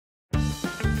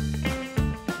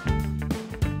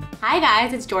Hi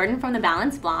guys, it's Jordan from The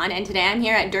Balanced Blonde, and today I'm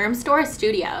here at Dermstore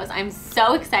Studios. I'm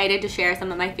so excited to share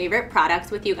some of my favorite products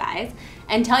with you guys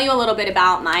and tell you a little bit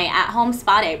about my at-home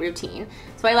spa day routine.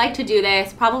 So I like to do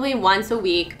this probably once a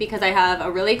week because I have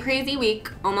a really crazy week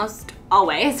almost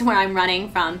always, where I'm running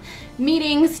from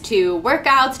meetings to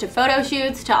workouts to photo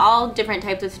shoots to all different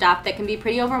types of stuff that can be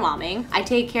pretty overwhelming. I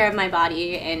take care of my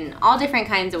body in all different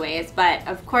kinds of ways, but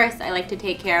of course I like to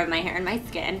take care of my hair and my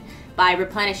skin by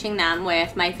replenishing them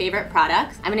with my favorite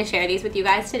products. I'm gonna share these with you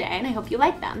guys today and I hope you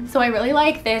like them. So I really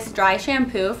like this dry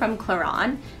shampoo from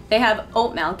Clairon. They have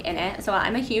oat milk in it, so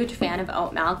I'm a huge fan of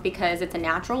oat milk because it's a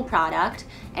natural product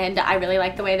and I really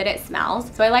like the way that it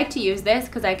smells. So I like to use this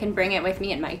because I can bring it with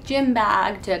me in my gym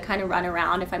bag to kind of run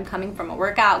around if I'm coming from a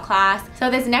workout class.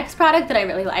 So this next product that I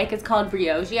really like is called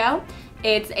Briogeo.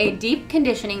 It's a deep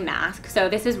conditioning mask, so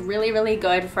this is really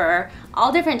good for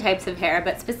all different types of hair,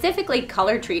 but specifically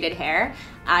color treated hair.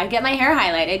 I get my hair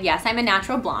highlighted. Yes, I'm a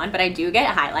natural blonde, but I do get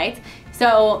highlights.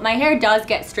 So my hair does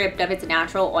get stripped of its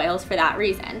natural oils for that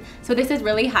reason. So this is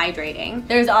really hydrating.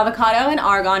 There's avocado and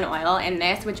argan oil in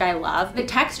this, which I love. The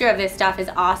texture of this stuff is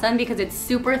awesome because it's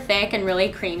super thick and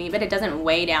really creamy, but it doesn't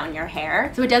weigh down your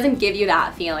hair. So it doesn't give you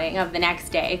that feeling of the next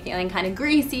day feeling kind of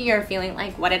greasy or feeling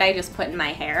like, what did I just put in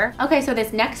my hair? Okay, so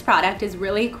this next product is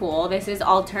really cool. This is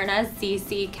Alterna's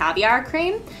CC Caviar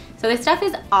Cream. So this stuff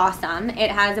is awesome.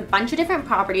 It has a bunch of different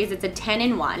properties. It's a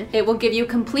 10-in-1. It will give you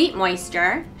complete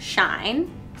moisture,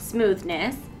 shine,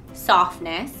 smoothness,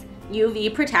 softness,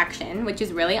 UV protection, which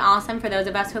is really awesome for those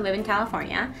of us who live in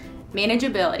California,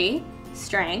 manageability,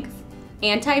 strength,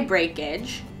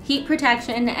 anti-breakage, heat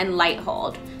protection, and light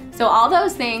hold. So all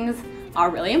those things are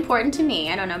really important to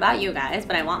me. I don't know about you guys,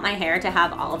 but I want my hair to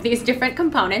have all of these different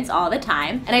components all the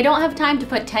time. And I don't have time to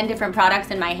put 10 different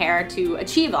products in my hair to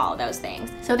achieve all of those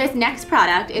things. So this next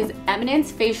product is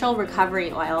Eminence Facial Recovery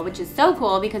Oil, which is so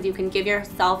cool because you can give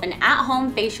yourself an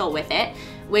at-home facial with it,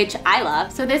 which I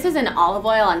love. So this is an olive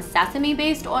oil and sesame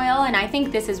based oil, and I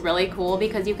think this is really cool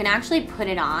because you can actually put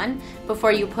it on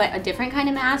before you put a different kind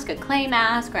of mask, a clay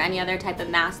mask or any other type of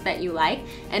mask that you like,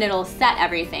 and it'll set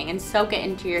everything and soak it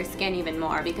into your skin even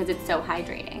more because it's so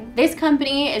hydrating. This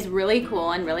company is really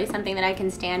cool and really something that I can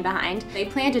stand behind. They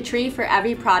plant a tree for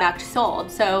every product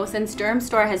sold. So since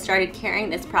Dermstore has started carrying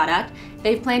this product,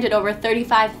 they've planted over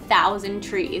 35,000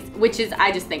 trees, which is,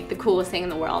 I just think, the coolest thing in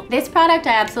the world. This product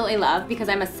I absolutely love because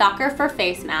I'm a sucker for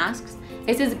face masks.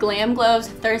 This is Glam Glow's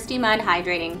Thirsty Mud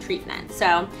Hydrating Treatment.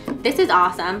 So this is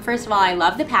awesome. First of all, I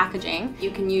love the packaging.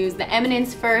 You can use the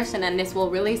Eminence first and then this will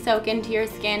really soak into your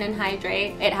skin and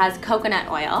hydrate. It has coconut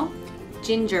oil,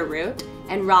 ginger root,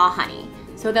 and raw honey.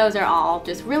 So those are all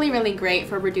just really great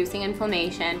for reducing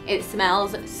inflammation. It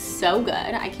smells so good.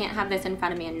 I can't have this in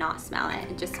front of me and not smell it.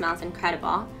 It just smells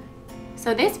incredible.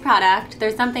 So this product,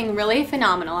 there's something really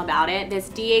phenomenal about it. This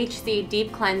DHC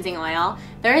Deep Cleansing Oil.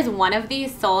 There is one of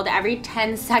these sold every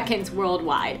 10 seconds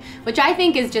worldwide, which I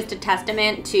think is just a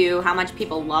testament to how much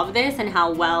people love this and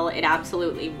how well it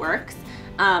absolutely works.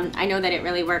 I know that it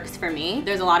really works for me.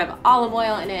 There's a lot of olive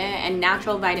oil in it and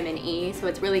natural vitamin E, so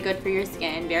it's really good for your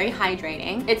skin, very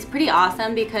hydrating. It's pretty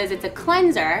awesome because it's a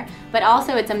cleanser, but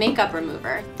also it's a makeup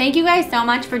remover. Thank you guys so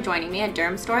much for joining me at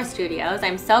Dermstore Studios.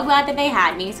 I'm so glad that they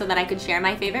had me so that I could share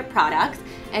my favorite products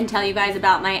and tell you guys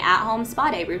about my at-home spa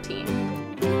day routine.